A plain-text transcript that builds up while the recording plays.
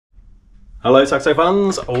Hello Saxo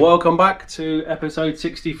fans, welcome back to episode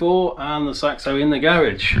 64 and the Saxo in the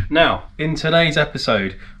garage. Now, in today's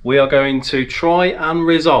episode, we are going to try and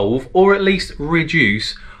resolve, or at least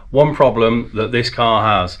reduce, one problem that this car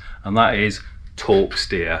has, and that is torque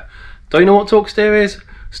steer. Don't you know what torque steer is?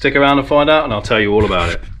 Stick around and find out and I'll tell you all about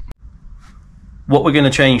it. What we're going to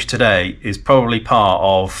change today is probably part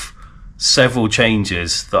of several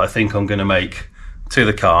changes that I think I'm going to make to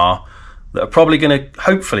the car that are probably going to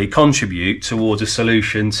hopefully contribute towards a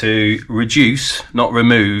solution to reduce, not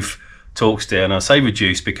remove, torque steer. And I say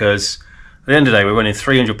reduce because at the end of the day we're running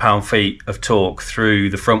 300 pound-feet of torque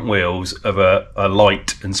through the front wheels of a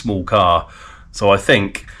light and small car. So I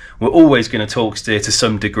think we're always going to torque steer to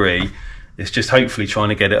some degree. It's just hopefully trying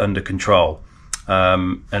to get it under control.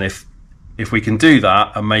 And if we can do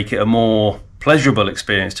that and make it a more pleasurable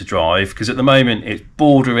experience to drive, because at the moment it's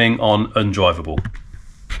bordering on undrivable.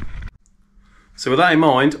 So with that in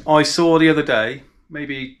mind, I saw the other day,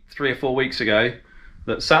 maybe 3 or 4 weeks ago,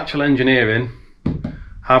 that Satchell Engineering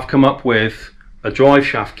have come up with a drive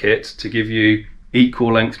shaft kit to give you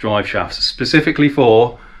equal length drive shafts, specifically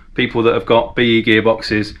for people that have got BE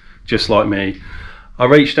gearboxes just like me. I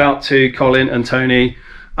reached out to Colin and Tony,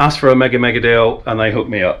 asked for a mega deal, and they hooked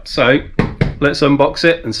me up. So let's unbox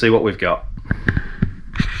it and see what we've got.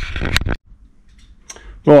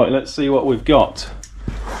 Right, let's see what we've got.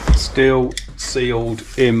 Still sealed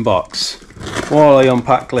in box. While I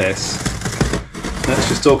unpack this, let's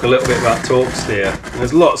just talk a little bit about torque steer.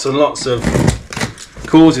 There's lots and lots of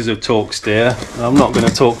causes of torque steer. I'm not going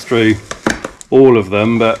to talk through all of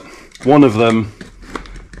them, but one of them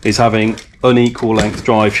is having unequal length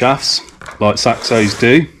drive shafts like Saxos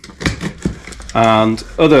do, and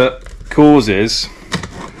other causes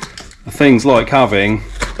are things like having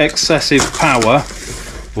excessive power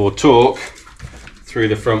or torque through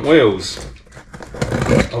the front wheels.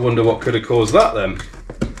 I wonder what could have caused that then.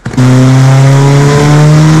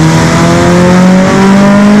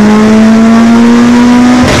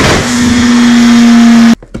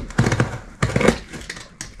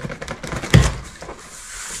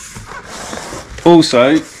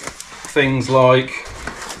 Also, things like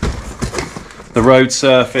the road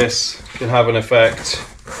surface can have an effect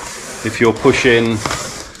if you're pushing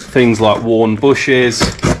things like worn bushes,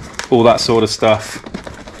 all that sort of stuff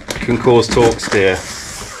can cause torque steer.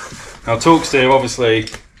 Now torque steer, obviously,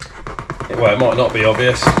 well, it might not be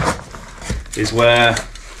obvious, is where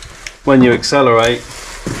when you accelerate,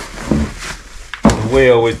 the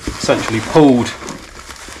wheel is essentially pulled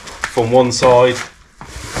from one side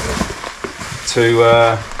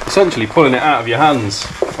to essentially pulling it out of your hands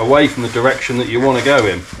away from the direction that you want to go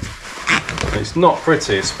in. It's not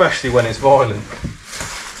pretty, especially when it's violent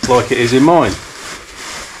like it is in mine.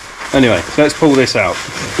 Anyway, let's pull this out.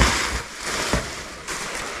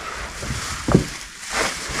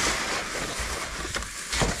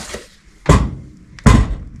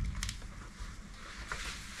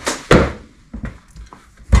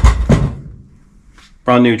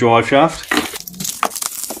 Brand new drive shaft.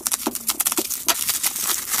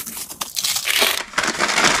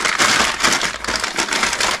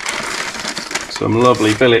 Some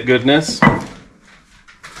lovely billet goodness.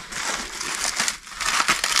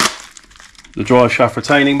 The drive shaft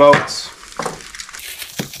retaining bolts.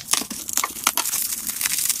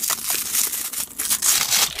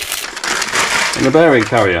 And the bearing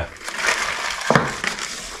carrier.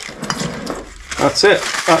 That's it,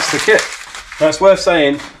 that's the kit. Now it's worth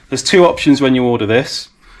saying there's two options when you order this.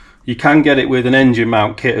 You can get it with an engine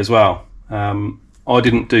mount kit as well. I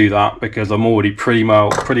didn't do that because I'm already pretty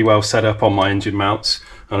well set up on my engine mounts,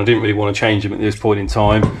 and I didn't really want to change them at this point in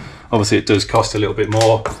time. Obviously it does cost a little bit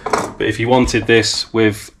more, but if you wanted this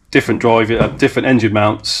with different engine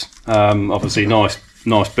mounts, obviously nice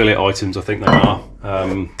billet items I think they are,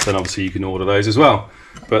 then obviously you can order those as well.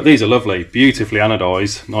 But these are lovely, beautifully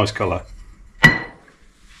anodised, nice colour.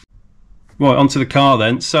 Right, onto the car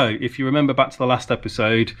then. So if you remember back to the last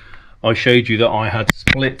episode, I showed you that I had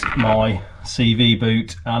split my CV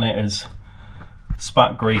boot and it has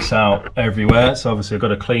spat grease out everywhere, so obviously I've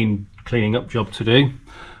got a cleaning up job to do.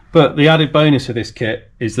 But the added bonus of this kit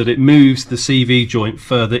is that it moves the CV joint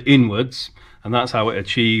further inwards, and that's how it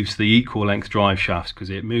achieves the equal length drive shafts, because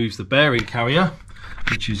it moves the bearing carrier,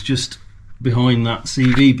 which is just behind that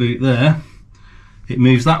CV boot there. It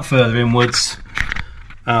moves that further inwards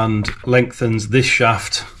and lengthens this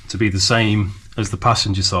shaft to be the same as the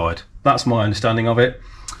passenger side. That's my understanding of it.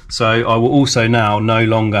 So I will also now no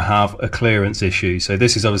longer have a clearance issue. So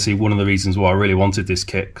this is obviously one of the reasons why I really wanted this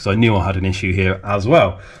kit, because I knew I had an issue here as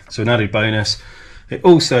well. So an added bonus. It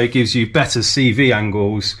also gives you better CV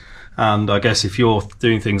angles And I guess if you're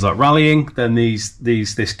doing things like rallying, then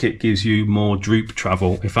this kit gives you more droop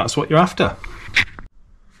travel if that's what you're after.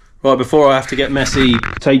 Right, before I have to get messy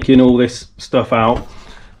taking all this stuff out,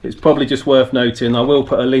 it's probably just worth noting I will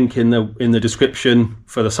put a link in the description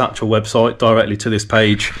for the Satchell website directly to this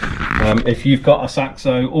page. If you've got a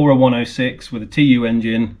Saxo or a 106 with a TU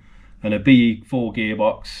engine and a BE4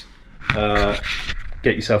 gearbox,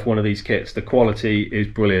 get yourself one of these kits. The quality is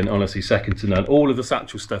brilliant, honestly, second to none. All of the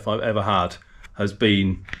Satchell stuff I've ever had has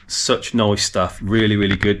been such nice stuff, really,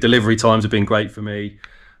 really good. Delivery times have been great for me.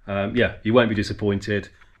 Yeah, you won't be disappointed.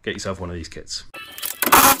 Get yourself one of these kits.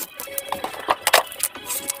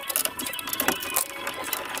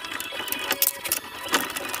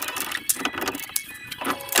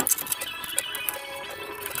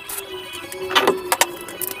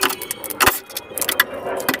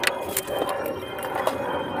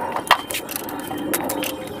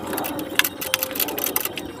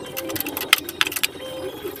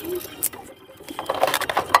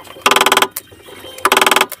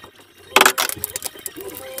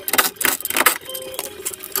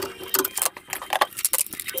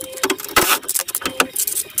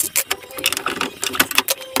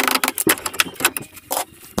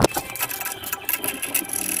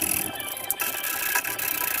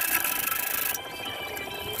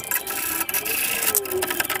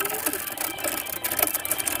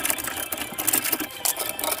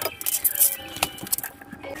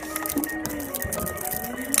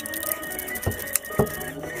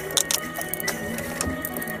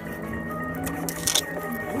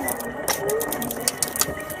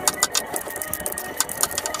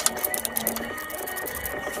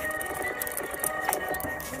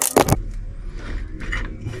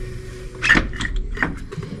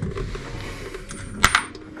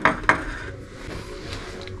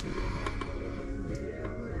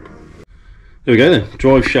 There we go then,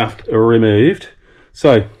 drive shaft removed.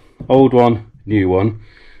 So, old one, new one.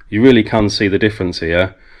 You really can see the difference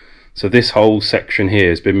here. So this whole section here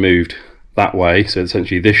has been moved that way, so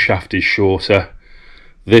essentially this shaft is shorter.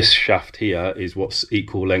 This shaft here is what's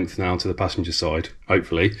equal length now to the passenger side,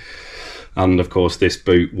 hopefully. And of course this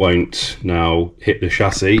boot won't now hit the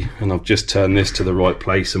chassis, and I've just turned this to the right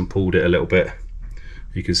place and pulled it a little bit.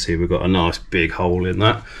 You can see we've got a nice big hole in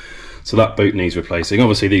that. So that boot needs replacing.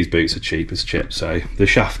 Obviously these boots are cheap as chips, so the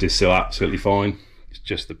shaft is still absolutely fine. It's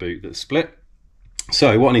just the boot that's split.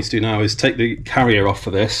 So what I need to do now is take the carrier off for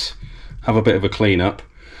this, have a bit of a clean up,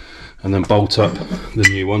 and then bolt up the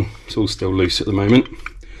new one. It's all still loose at the moment.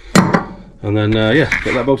 And then yeah,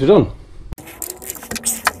 get that bolted on.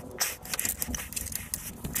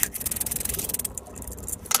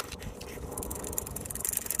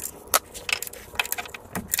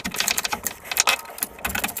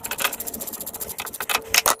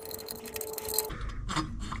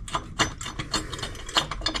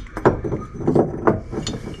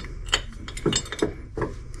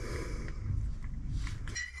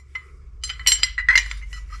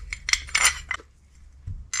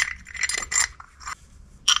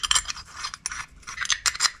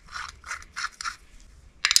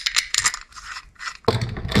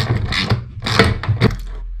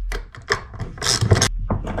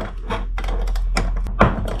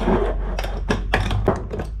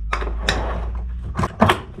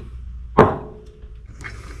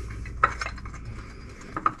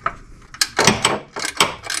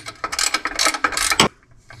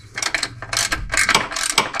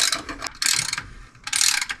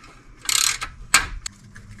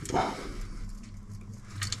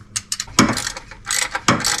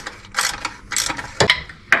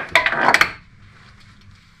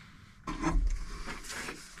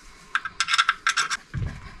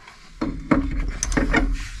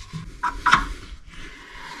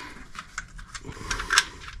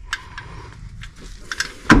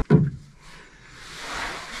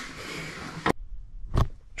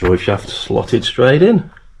 Drive shaft slotted straight in.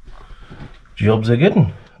 Jobs are good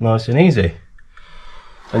and nice and easy.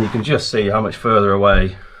 And you can just see how much further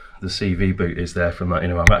away the CV boot is there from that. You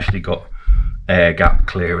know, I've actually got air gap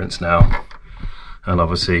clearance now, and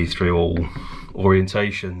obviously through all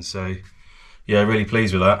orientations. So yeah, really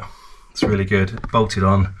pleased with that. It's really good. Bolted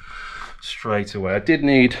on straight away. I did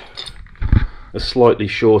need a slightly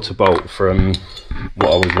shorter bolt from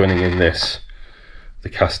what I was running in this. The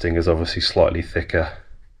casting is obviously slightly thicker.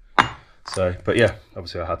 So, but yeah,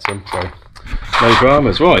 obviously I had some, so no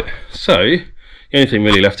dramas. Right, so the only thing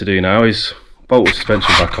really left to do now is bolt the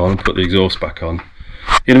suspension back on, put the exhaust back on.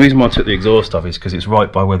 The only reason why I took the exhaust off is because it's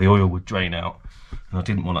right by where the oil would drain out, and I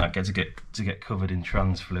didn't want that to get covered in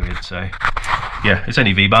trans fluid. So yeah, it's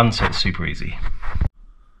only V-band, so it's super easy.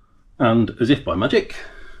 And as if by magic,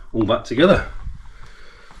 all back together.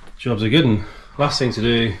 Jobs are good, and last thing to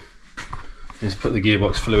do is put the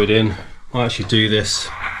gearbox fluid in. I'll actually do this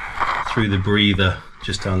through the breather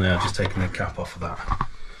just down there. I've just taken the cap off of that.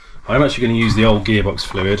 I'm actually going to use the old gearbox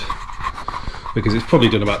fluid because it's probably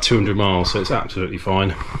done about 200 miles, so it's absolutely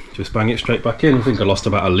fine. Just bang it straight back in. I think I lost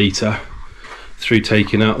about 1 litre through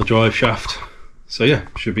taking out the drive shaft. So yeah,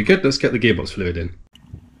 should be good. Let's get the gearbox fluid in.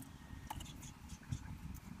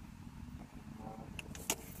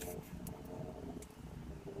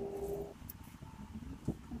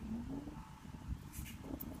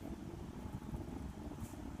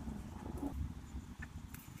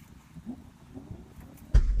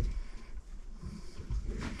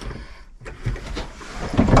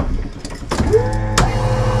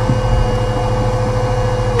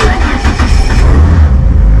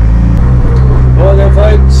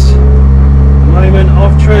 Folks, moment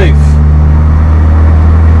of truth.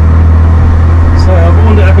 So I've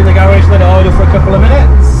warmed it up in the garage, let it idle for a couple of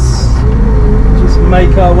minutes. Just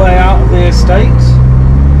make our way out of the estate.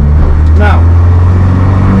 Now,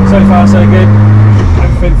 so far so good.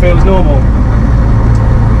 Everything feels normal,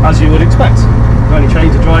 as you would expect. I've only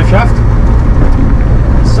changed the drive shaft.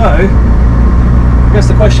 So, I guess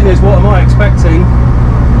the question is, what am I expecting?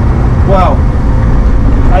 Well,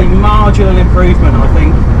 a marginal improvement, I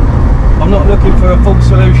think. I'm not looking for a full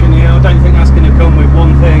solution here. I don't think that's going to come with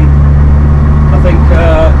one thing. I think,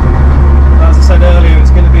 as I said earlier, it's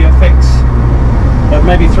going to be a fix of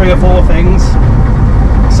maybe 3 or 4 things.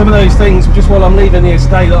 Some of those things, just while I'm leaving the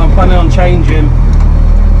estate, that I'm planning on changing.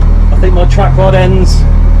 I think my track rod ends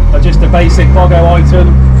are just a basic Bogo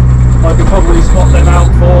item. I could probably swap them out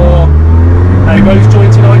for a rose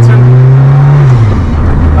jointed item.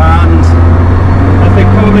 And I think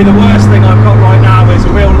probably the worst thing I've got right now is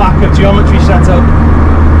a real lack of geometry setup.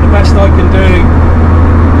 The best I can do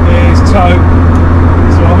is toe,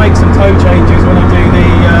 so I'll make some toe changes when I do the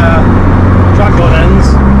track rod ends,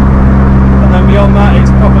 and then beyond that it's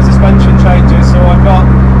proper suspension changes. So I've got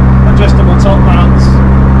adjustable top mounts,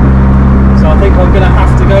 so I think I'm going to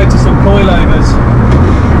have to go to some coilovers.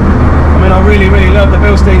 I mean, I really love the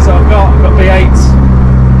Bilsteins that I've got V8s,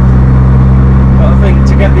 but I think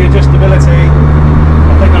to get the adjustability,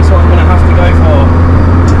 I think that's what I'm going to have to go for.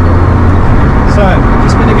 So,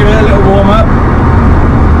 just going to give it a little warm up,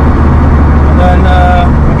 and then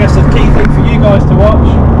I guess the key thing for you guys to watch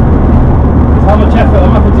is how much effort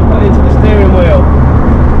I'm having to put into the steering wheel,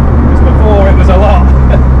 because before it was a lot.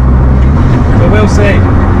 But we'll see.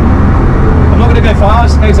 I'm not going to go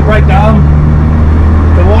fast in case I break down.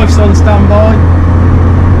 The wife's on standby,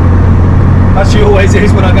 as she always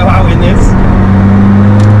is when I go out in this.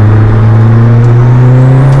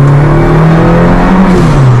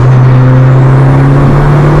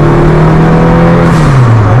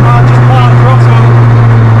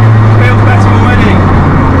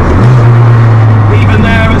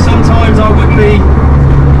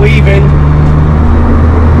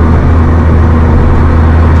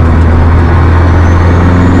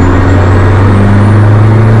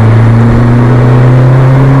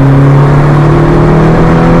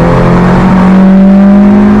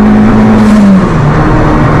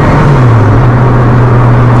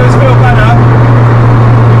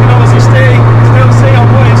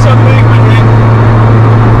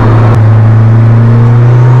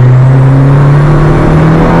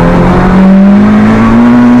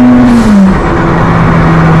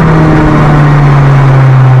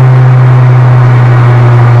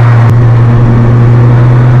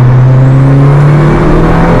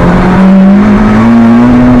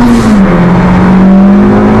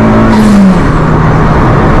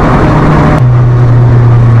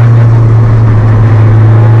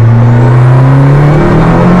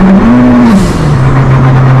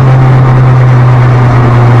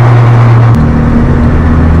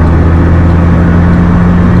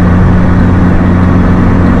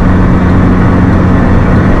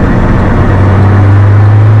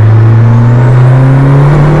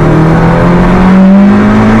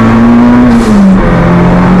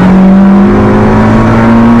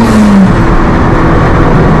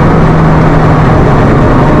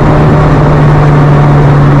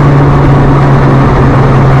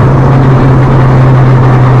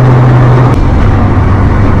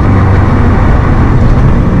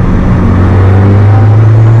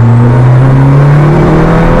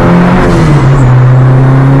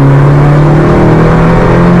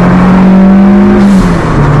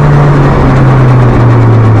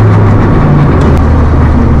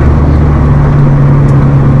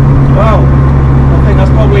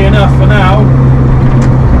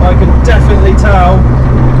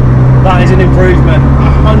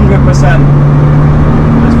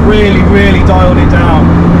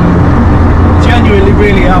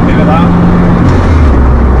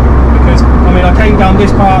 down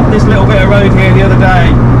this little bit of road here the other day,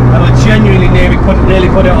 and I genuinely nearly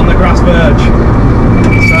put it on the grass verge.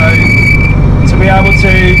 So to be able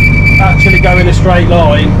to actually go in a straight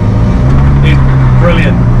line is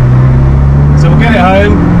brilliant. So we'll get it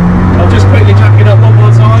home. I'll just quickly jack it up one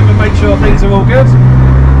more time and make sure things are all good.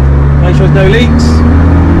 Make sure there's no leaks.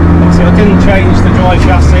 Obviously I didn't change the drive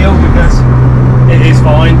shaft seal because it is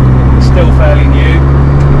fine. It's still fairly new.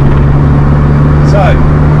 So,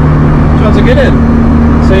 jobs are good in.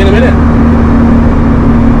 See you in a minute.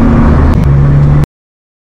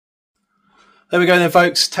 There we go then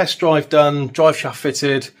folks, test drive done, drive shaft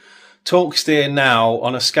fitted, torque steer now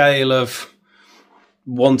on a scale of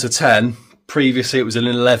 1 to 10. Previously it was an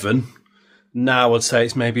 11. Now I'd say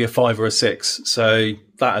it's maybe a 5 or a 6. So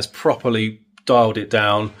that has properly dialed it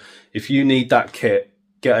down. If you need that kit,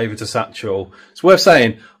 get over to Satchell. It's worth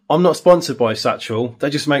saying, I'm not sponsored by Satchell. They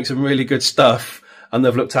just make some really good stuff and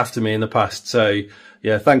they've looked after me in the past. So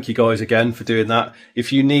yeah, thank you guys again for doing that.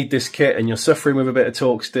 If you need this kit and you're suffering with a bit of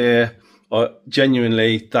torque steer,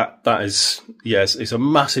 genuinely, that is, yes, it's a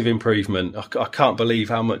massive improvement. I can't believe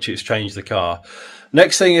how much it's changed the car.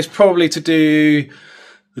 Next thing is probably to do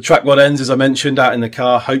the track rod ends, as I mentioned, out in the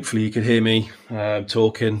car. Hopefully you can hear me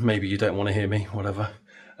talking. Maybe you don't want to hear me, whatever.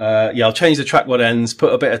 Yeah, I'll change the track rod ends,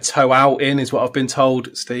 put a bit of toe out in, is what I've been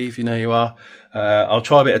told. Steve, you know you are. I'll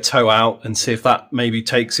try a bit of toe out and see if that maybe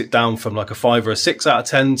takes it down from like a 5 or a 6 out of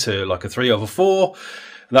 10 to like a 3 over 4.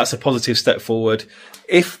 That's a positive step forward.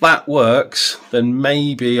 If that works, then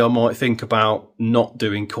maybe I might think about not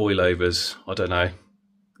doing coilovers. I don't know.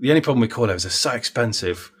 The only problem with coilovers, they're so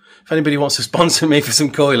expensive. If anybody wants to sponsor me for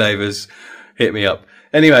some coilovers, hit me up.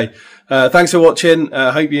 Anyway, thanks for watching.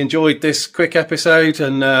 I hope you enjoyed this quick episode,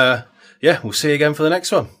 and yeah, we'll see you again for the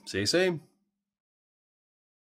next one. See you soon.